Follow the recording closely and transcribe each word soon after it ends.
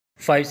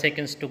5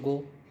 seconds to go.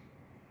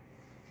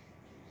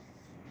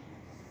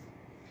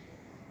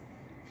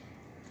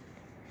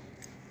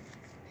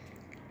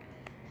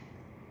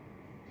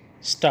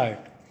 Start.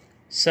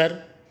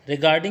 Sir,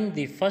 regarding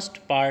the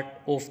first part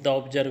of the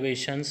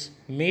observations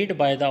made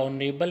by the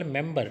Honourable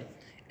Member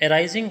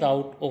arising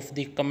out of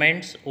the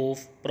comments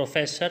of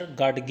Professor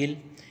Gadgil,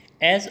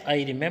 as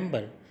I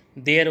remember,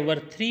 there were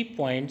 3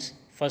 points.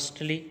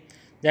 Firstly,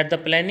 that the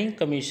Planning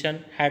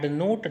Commission had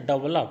not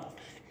developed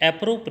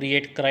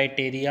appropriate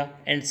criteria,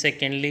 and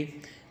secondly,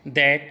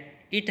 that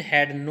it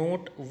had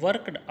not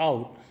worked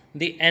out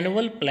the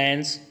annual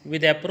plans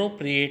with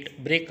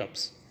appropriate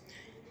breakups.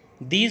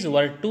 These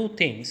were two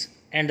things,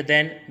 and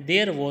then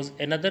there was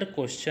another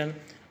question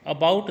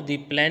about the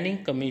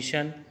Planning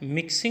Commission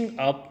mixing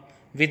up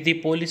with the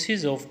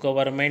policies of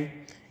government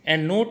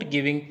and not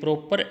giving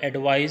proper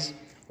advice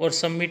or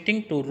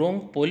submitting to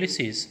wrong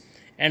policies,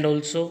 and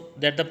also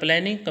that the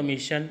Planning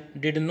Commission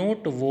did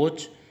not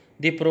watch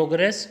the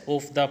progress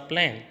of the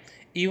plan,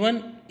 even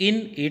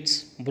in its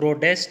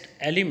broadest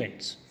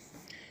elements.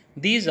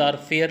 These are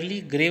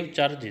fairly grave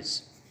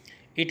charges.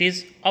 It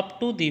is up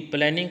to the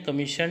Planning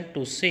Commission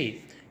to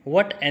say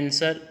what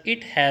answer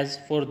it has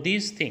for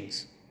these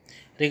things.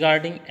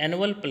 Regarding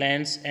annual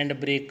plans and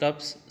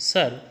breakups,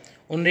 sir,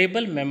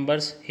 honorable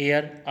members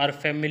here are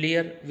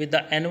familiar with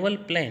the annual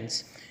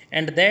plans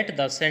and that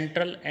the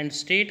central and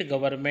state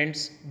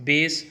governments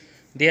base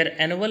their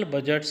annual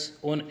budgets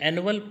on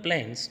annual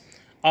plans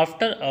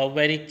after a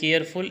very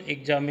careful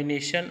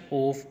examination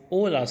of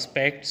all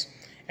aspects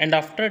and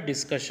after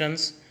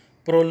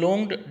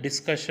prolonged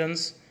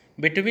discussions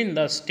between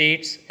the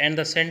states and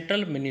the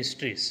central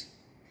ministries.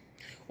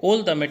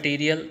 All the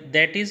material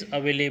that is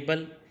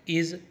available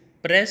is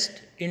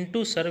pressed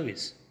into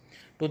service.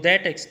 To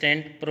that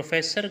extent,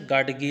 Professor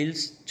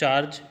Gadgil's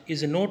charge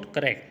is not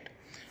correct.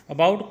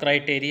 About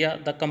criteria,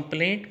 the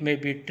complaint may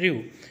be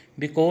true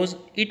because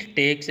it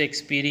takes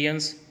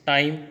experience,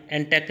 time,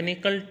 and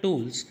technical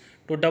tools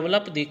to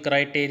develop the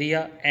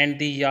criteria and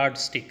the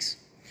yardsticks.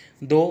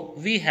 Though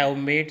we have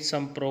made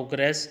some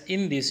progress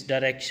in this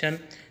direction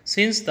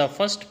since the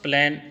first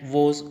plan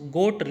was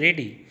got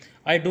ready,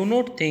 I do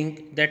not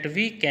think that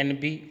we can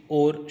be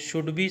or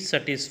should be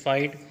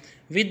satisfied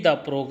with the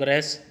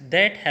progress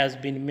that has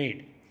been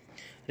made.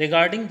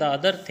 Regarding the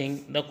other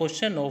thing, the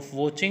question of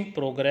watching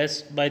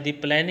progress by the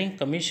Planning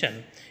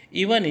Commission,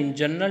 even in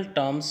general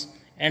terms,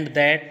 and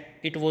that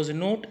it was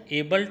not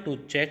able to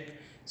check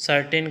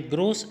certain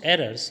gross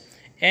errors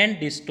and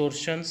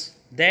distortions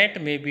that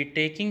may be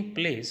taking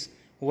place,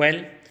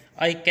 well,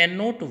 I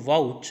cannot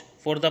vouch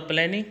for the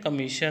Planning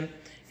Commission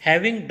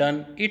having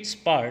done its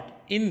part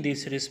in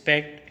this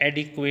respect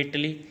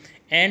adequately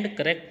and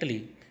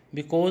correctly,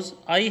 because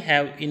I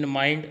have in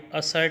mind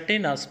a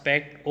certain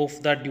aspect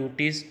of the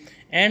duties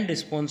and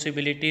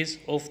responsibilities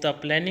of the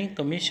Planning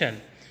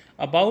Commission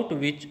about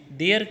which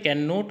there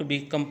cannot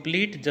be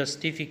complete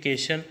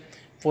justification,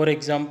 for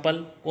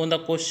example, on the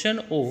question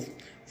of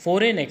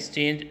foreign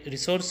exchange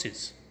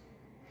resources.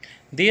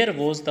 There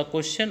was the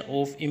question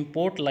of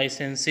import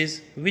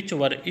licenses which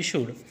were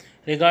issued,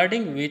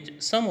 regarding which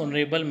some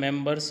honorable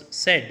members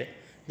said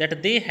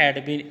that they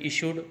had been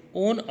issued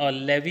on a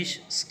lavish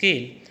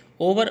scale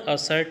over a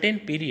certain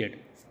period.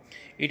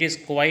 It is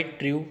quite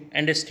true,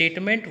 and a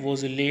statement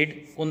was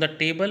laid on the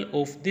table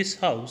of this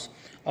House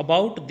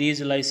about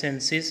these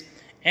licenses,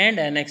 and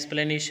an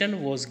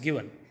explanation was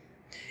given.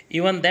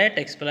 Even that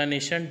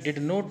explanation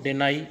did not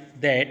deny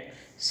that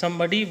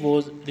somebody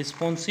was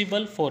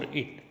responsible for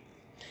it.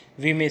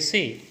 We may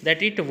say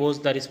that it was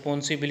the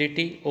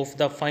responsibility of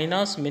the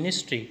Finance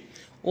Ministry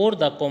or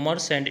the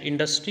Commerce and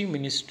Industry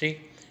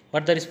Ministry,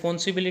 but the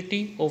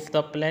responsibility of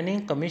the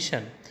Planning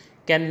Commission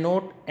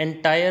cannot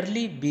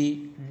entirely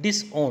be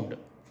disowned.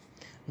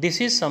 This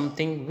is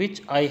something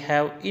which I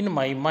have in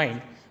my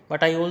mind,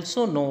 but I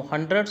also know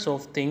hundreds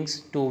of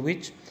things to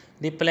which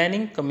the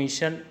Planning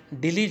Commission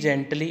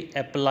diligently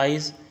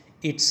applies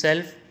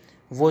itself,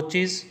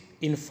 watches,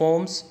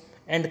 informs,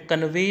 and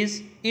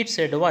conveys its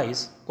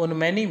advice on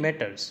many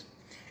matters.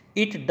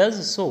 It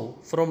does so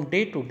from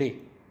day to day.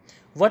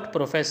 What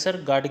Professor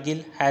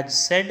Gadgil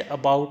has said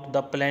about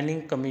the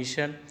Planning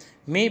Commission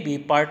may be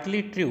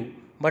partly true,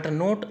 but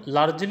not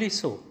largely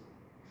so.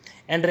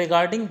 And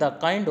regarding the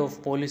kind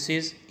of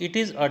policies, it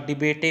is a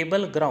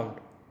debatable ground.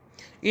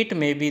 It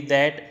may be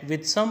that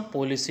with some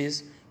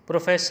policies,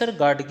 Professor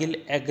Gadgil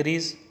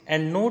agrees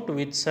and not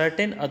with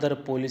certain other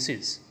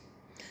policies.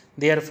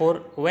 Therefore,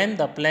 when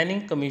the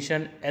Planning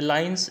Commission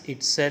aligns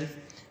itself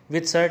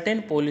with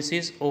certain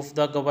policies of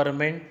the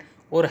government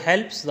or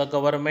helps the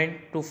government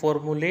to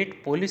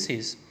formulate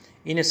policies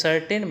in a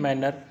certain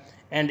manner,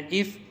 and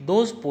if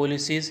those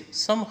policies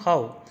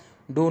somehow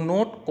do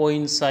not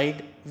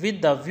coincide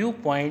with the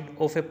viewpoint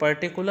of a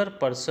particular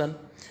person,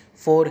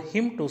 for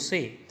him to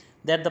say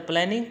that the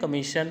Planning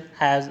Commission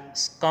has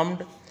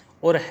succumbed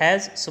or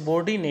has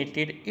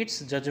subordinated its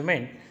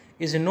judgment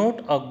is not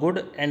a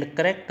good and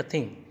correct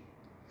thing.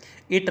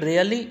 It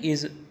really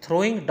is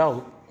throwing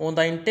doubt on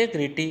the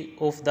integrity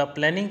of the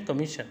Planning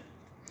Commission.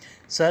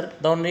 Sir,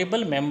 the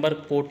Honorable Member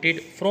quoted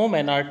from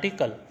an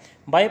article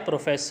by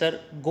Professor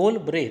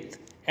Galbraith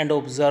and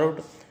observed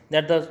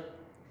that the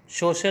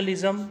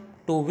socialism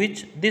to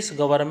which this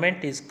government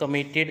is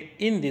committed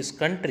in this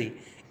country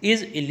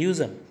is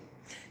illusion.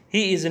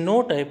 He is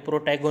not a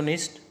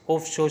protagonist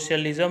of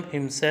socialism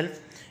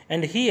himself,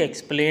 and he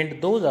explained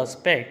those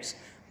aspects.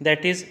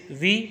 That is,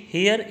 we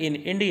here in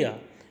India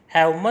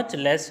have much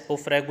less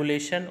of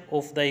regulation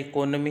of the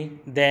economy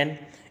than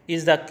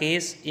is the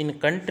case in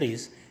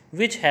countries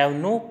which have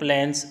no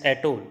plans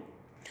at all.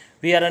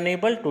 We are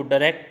unable to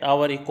direct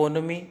our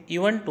economy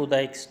even to the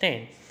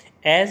extent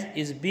as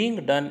is being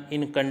done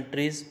in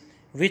countries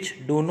which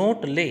do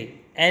not lay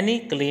any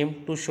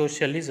claim to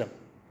socialism.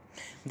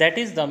 That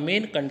is the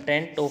main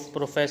content of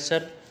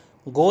Professor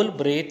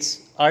Galbraith's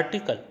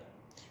article.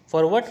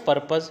 For what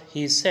purpose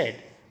he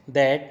said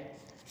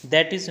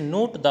that is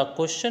not the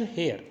question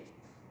here.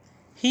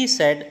 He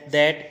said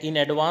that in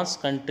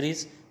advanced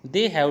countries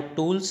they have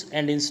tools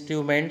and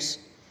instruments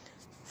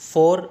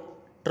for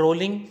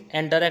trolling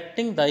and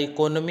directing the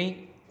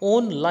economy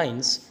on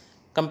lines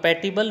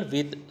compatible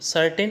with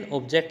certain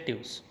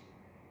objectives.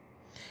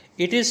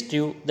 It is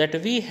true that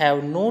we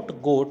have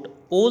not got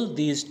all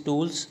these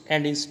tools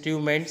and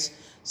instruments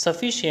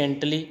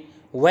sufficiently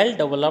well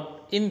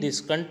developed in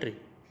this country.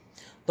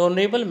 The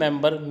Honorable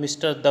Member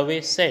Mr.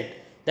 Dave said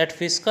that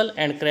fiscal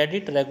and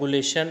credit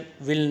regulation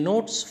will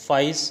not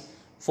suffice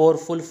for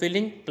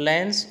fulfilling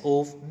plans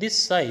of this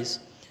size,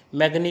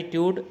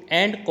 magnitude,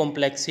 and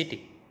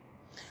complexity.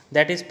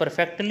 That is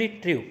perfectly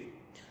true.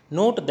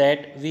 Note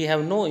that we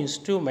have no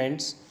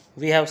instruments,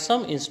 we have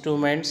some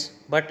instruments,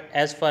 but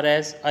as far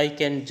as I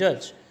can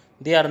judge,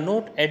 they are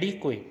not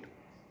adequate.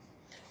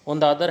 On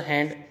the other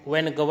hand,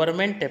 when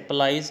government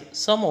applies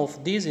some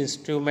of these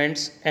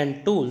instruments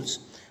and tools,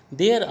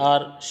 there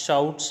are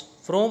shouts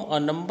from a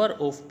number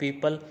of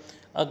people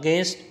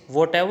against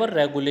whatever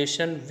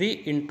regulation we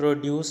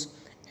introduce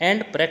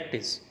and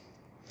practice.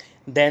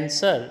 Then,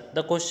 sir,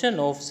 the question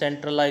of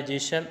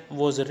centralization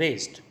was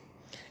raised.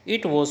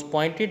 It was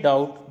pointed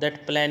out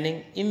that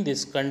planning in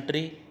this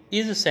country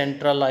is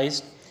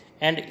centralized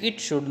and it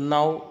should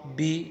now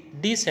be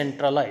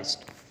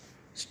decentralized.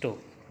 Stop.